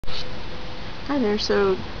Hi there.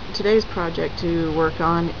 So today's project to work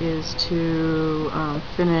on is to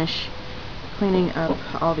finish cleaning up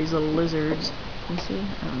all these little lizards. Can you see?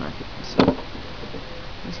 I don't know if you can see.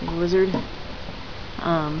 You see the lizard?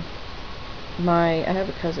 I have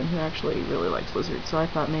a cousin who actually really likes lizards, so I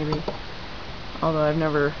thought maybe, although I've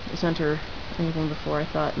never sent her anything before, I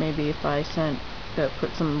thought maybe if I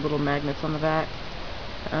put some little magnets on the back,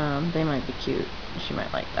 they might be cute. She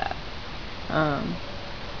might like that.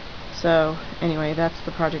 So anyway, that's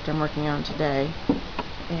the project I'm working on today,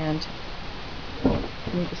 and I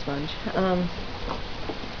need the sponge. I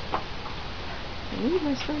need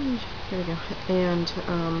my sponge. There we go. And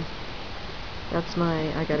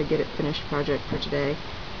I gotta get it finished project for today.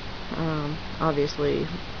 Obviously,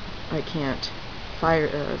 I can't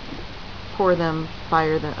pour them,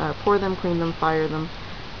 clean them, fire them,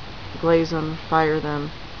 glaze them, fire them,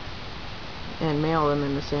 and mail them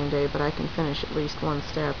in the same day, but I can finish at least one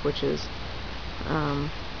step, which is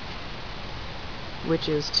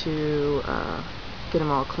to get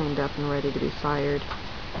them all cleaned up and ready to be fired.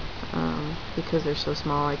 Because they're so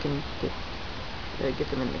small, I can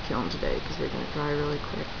get them in the kiln today because they're going to dry really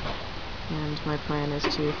quick. And my plan is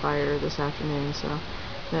to fire this afternoon, so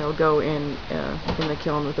they'll go in the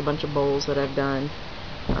kiln with a bunch of bowls that I've done,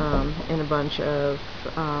 and a bunch of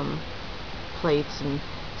plates and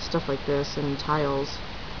stuff like this, and tiles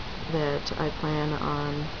that I plan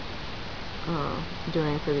on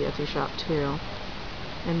doing for the Etsy shop too.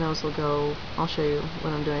 And those will go, I'll show you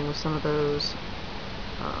what I'm doing with some of those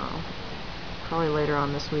probably later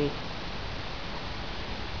on this week.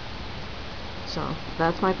 So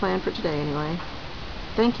that's my plan for today anyway.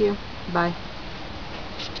 Thank you. Bye.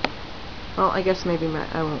 Well, I guess maybe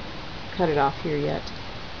I won't cut it off here yet.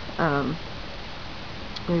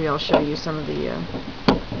 Maybe I'll show you some of the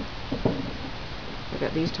I've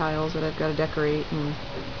got these tiles that I've got to decorate and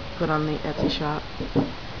put on the Etsy shop.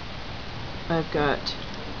 I've got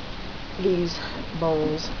these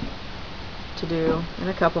bowls to do, and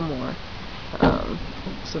a couple more.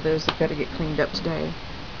 So those have got to get cleaned up today.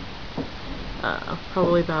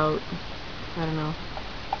 Probably about, I don't know,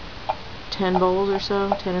 10 bowls or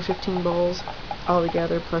so, 10 or 15 bowls all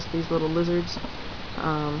together, plus these little lizards.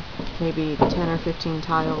 Maybe 10 or 15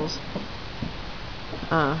 tiles.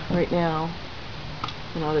 Right now,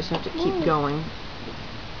 and I'll just have to keep going.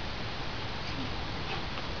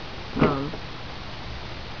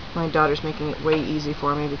 My daughter's making it way easy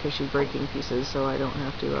for me because she's breaking pieces, so I don't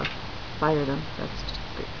have to fire them. That's just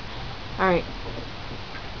great. Alright,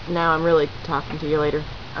 now I'm really talking to you later.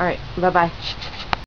 Alright, bye-bye.